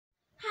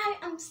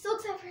so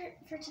excited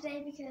for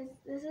today because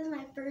this is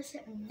my first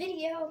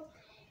video,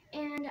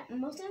 and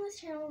mostly on this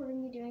channel we're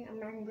going to be doing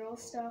American Girl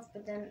stuff,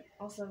 but then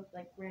also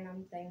like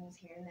random things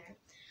here and there.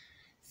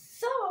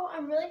 So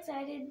I'm really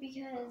excited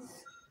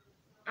because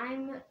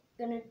I'm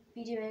going to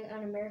be doing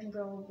an American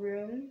Girl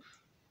room.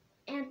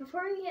 And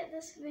before we get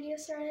this video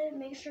started,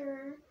 make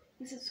sure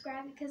you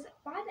subscribe because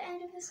by the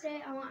end of this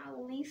day I want at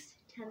least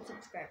 10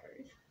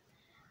 subscribers.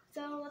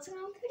 So let's go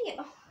on with the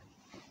video.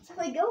 So if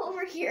I go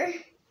over here,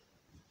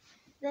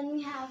 then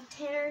we have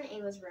Tanner and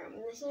Ava's room.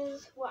 This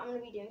is what I'm going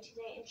to be doing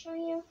today and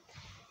showing you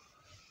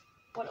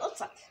what it looks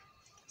like.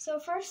 So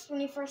first, when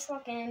you first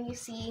walk in, you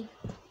see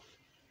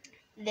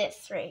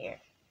this right here.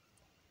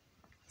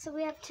 So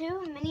we have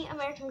two mini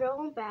American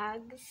Girl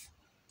bags.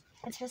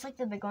 It's just like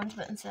the big ones,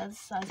 but instead of the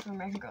size for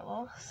American Girl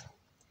dolls.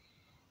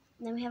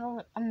 And then we have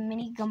a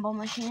mini gumball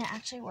machine that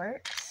actually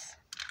works.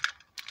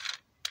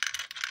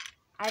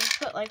 I just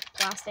put like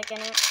plastic in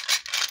it.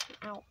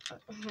 Ow.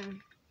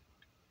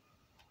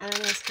 And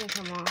then this can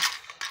come off.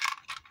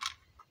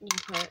 You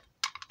can put it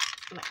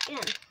back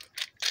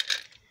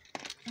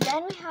in.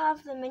 Then we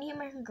have the mini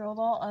American Girl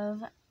doll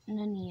of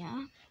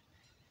Nania.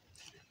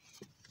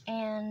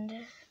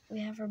 And we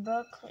have her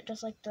book,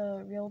 just like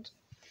the real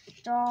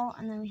doll.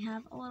 And then we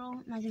have a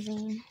little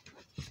magazine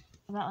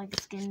about like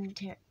skin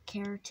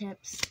care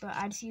tips. But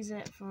I just use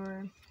it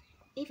for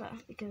Ava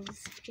because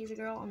she's a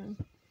girl and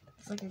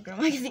it's like a girl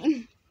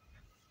magazine.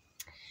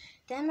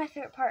 Then my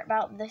favorite part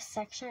about this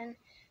section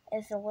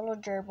is the little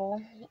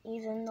gerbil.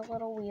 He's in the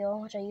little wheel,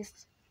 which I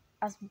use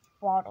as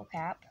bottle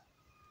cap.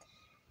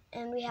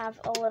 And we have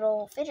a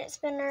little fidget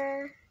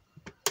spinner,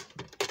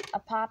 a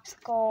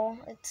popsicle.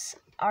 It's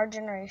our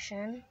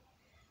generation.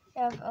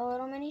 We have a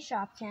little mini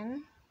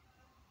Shopkin.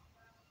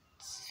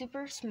 It's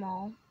super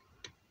small.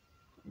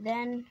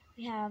 Then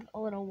we have a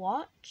little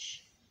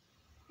watch.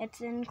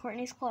 It's in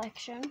Courtney's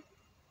collection.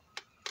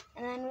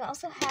 And then we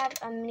also have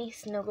a mini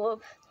snow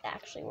globe that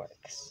actually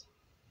works.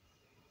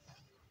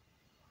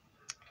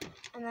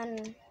 And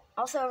then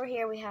also over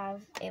here we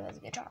have Ava's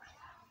guitar.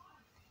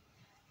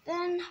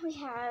 Then we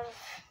have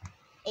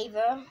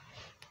Ava,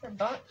 her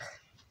bunk.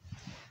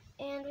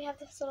 And we have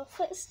this little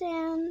foot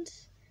stand,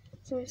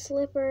 some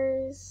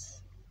slippers.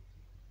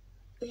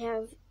 We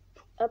have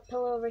a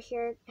pillow over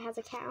here that has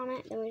a cat on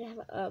it. Then we have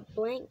a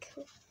blank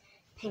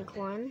pink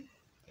one.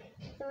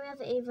 Then we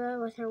have Ava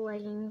with her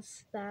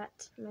leggings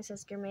that my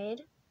sister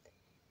made.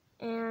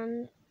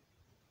 And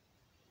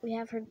we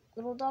have her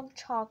little dog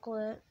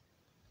Chocolate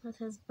with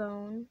his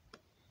bone.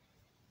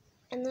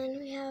 And then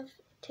we have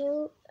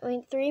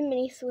three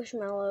mini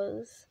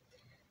Squishmallows.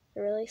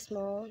 They're really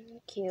small and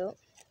cute.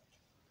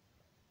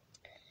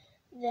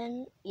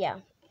 Then, yeah,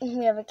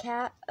 we have a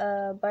cat,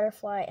 a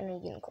butterfly, and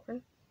a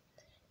unicorn.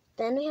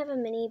 Then we have a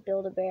mini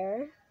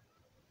Build-A-Bear.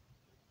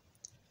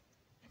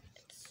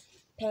 It's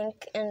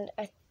pink, and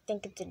I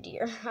think it's a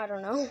deer. I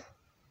don't know.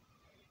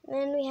 And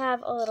then we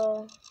have a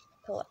little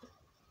pillow.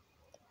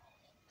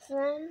 So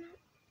then,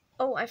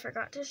 oh, I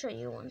forgot to show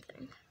you one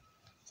thing.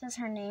 It says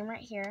her name right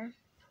here.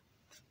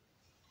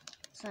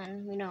 So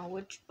then we know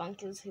which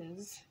bunk is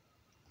whose.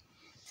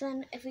 So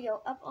then if we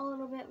go up a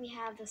little bit, we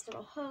have this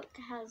little hook.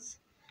 It has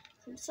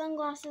some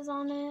sunglasses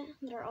on it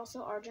that are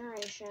also our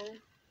generation.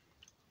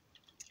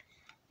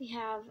 We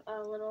have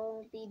a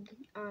little bead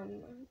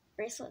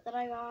bracelet that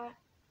I got,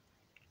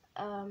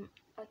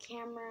 a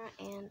camera,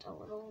 and a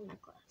little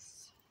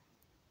necklace.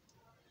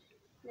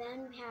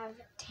 Then we have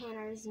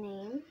Tanner's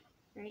name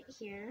right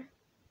here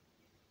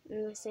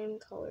in the same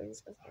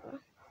colors as Ava.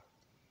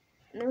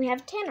 And then we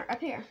have Tanner up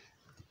here.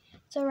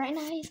 So right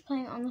now he's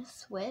playing on the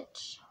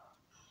Switch.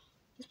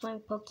 He's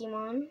playing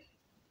Pokemon.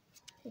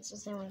 It's the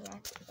same one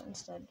back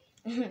instead,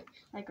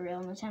 like a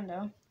real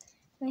Nintendo.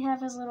 We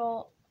have his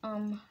little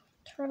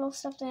turtle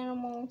stuffed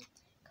animal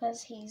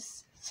because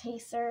he's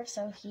surfs,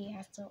 so he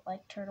has to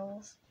like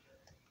turtles.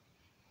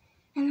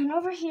 And then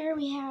over here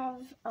we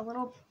have a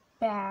little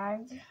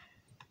bag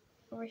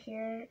over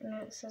here, and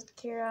it says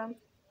Kira.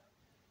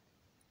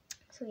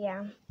 So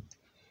yeah.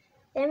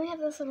 Then we have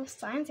this little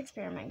science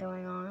experiment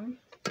going on.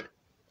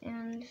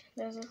 And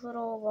there's this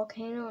little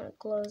volcano and it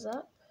glows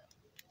up.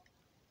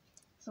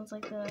 Sounds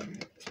like the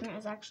experiment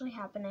is actually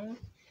happening.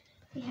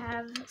 We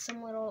have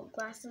some little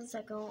glasses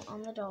that go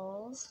on the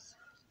dolls.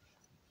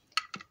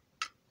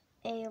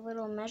 A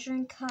little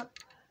measuring cup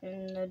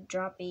and a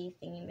droppy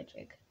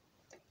thingy-majig.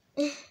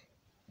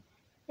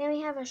 Then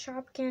we have a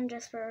Shopkin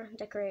just for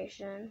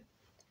decoration.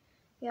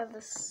 We have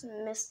this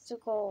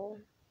mystical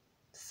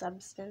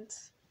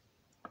substance.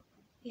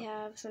 We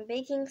have some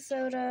baking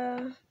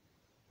soda,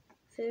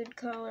 food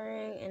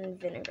coloring, and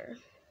vinegar.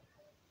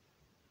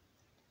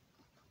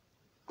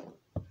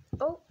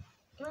 Oh,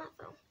 that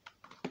fell.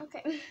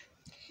 Okay.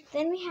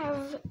 Then we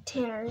have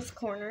Tanner's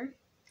corner.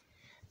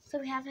 So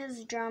we have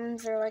his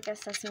drums. They're like a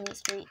Sesame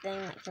Street thing,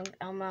 like from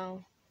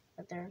Elmo,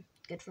 but they're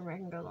good for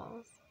American Girl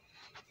dolls.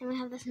 And we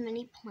have this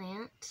mini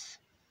plant.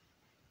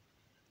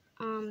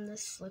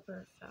 This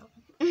slipper fell.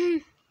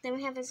 Then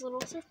we have his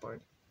little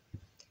surfboard.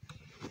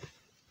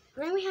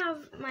 Then we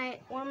have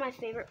one of my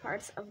favorite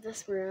parts of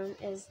this room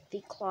is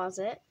the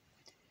closet.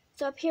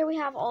 So up here we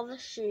have all the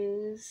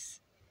shoes,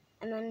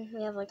 and then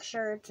we have like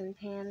shirts and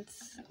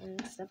pants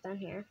and stuff down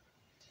here.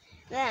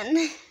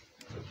 Then,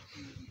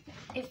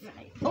 if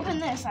I open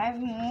this, I have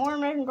more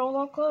American Girl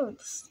doll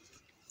clothes.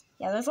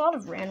 Yeah, there's a lot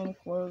of random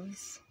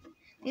clothes.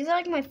 These are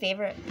like my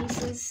favorite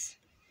pieces.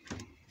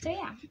 So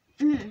yeah.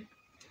 Then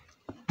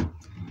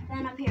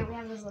up here we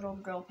have this little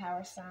girl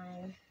power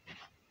sign.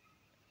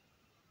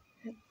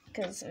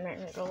 Because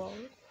American Girl doll.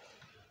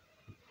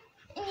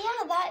 And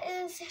yeah, that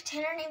is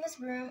Tanner and Ava's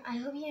room. I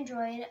hope you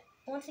enjoyed.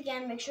 Once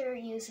again, make sure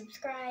you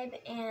subscribe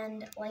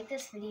and like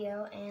this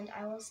video, and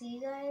I will see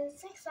you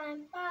guys next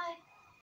time. Bye!